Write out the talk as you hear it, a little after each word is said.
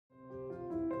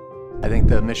I think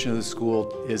the mission of the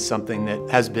school is something that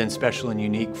has been special and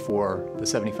unique for the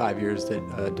 75 years that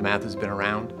DeMatha has been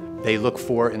around. They look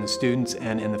for, in the students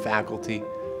and in the faculty,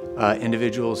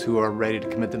 individuals who are ready to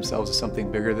commit themselves to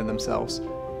something bigger than themselves.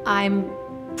 I'm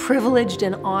privileged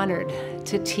and honored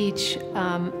to teach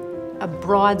a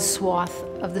broad swath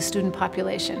of the student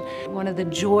population. One of the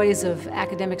joys of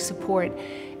academic support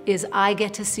is I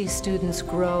get to see students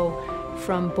grow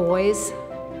from boys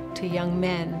to young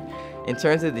men. In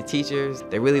terms of the teachers,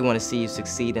 they really want to see you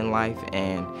succeed in life,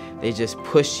 and they just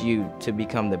push you to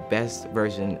become the best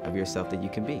version of yourself that you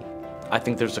can be. I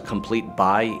think there's a complete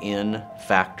buy-in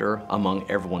factor among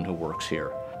everyone who works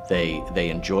here. They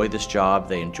enjoy this job,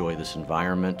 they enjoy this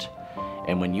environment,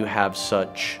 and when you have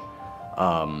such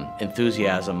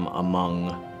enthusiasm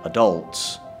among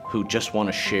adults who just want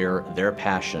to share their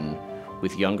passion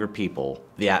with younger people,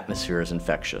 the atmosphere is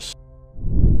infectious.